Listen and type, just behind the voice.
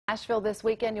Nashville this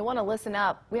weekend, you want to listen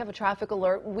up. We have a traffic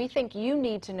alert we think you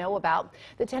need to know about.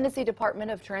 The Tennessee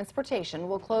Department of Transportation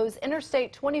will close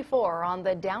Interstate 24 on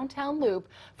the downtown loop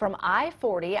from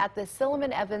I-40 at the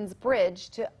Silliman-Evans Bridge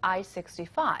to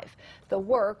I-65. The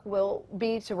work will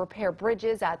be to repair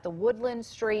bridges at the Woodland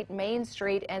Street, Main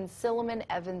Street, and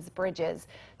Silliman-Evans bridges.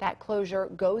 That closure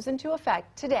goes into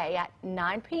effect today at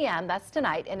 9 p.m. That's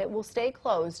tonight, and it will stay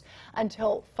closed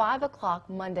until 5 o'clock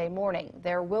Monday morning.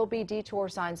 There will be detour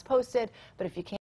signs posted, but if you can't